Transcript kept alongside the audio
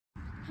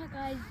Hi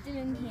guys,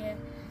 Dylan here.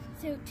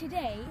 So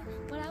today,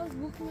 while I was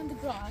walking on the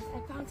grass,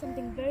 I found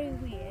something very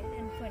weird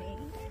and funny.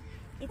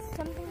 It's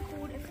something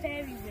called a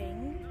fairy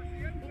ring.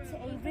 It's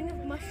a ring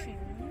of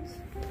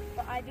mushrooms,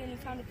 but I've only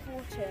found a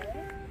quarter.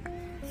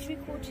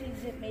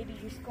 3/4 it maybe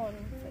just gone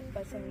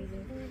by some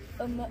reason.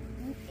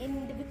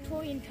 In the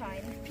Victorian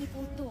times,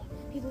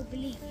 people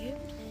believed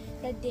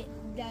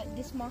that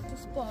this marked a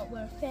spot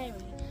where a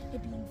fairy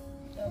had been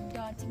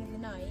dancing in the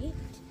night,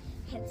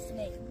 hence the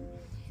name.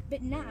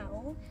 But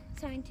now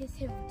scientists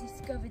have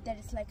discovered that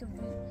it's like a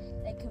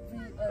root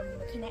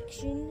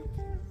connection,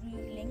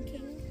 root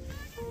linking,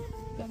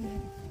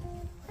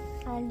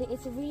 and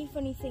it's a really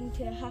funny thing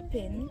to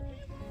happen.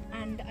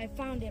 And I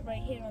found it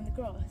right here on the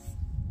grass.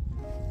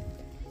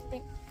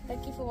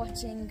 Thank you for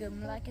watching.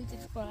 Like and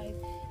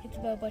subscribe. Hit the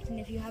bell button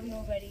if you haven't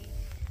already.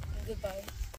 Goodbye.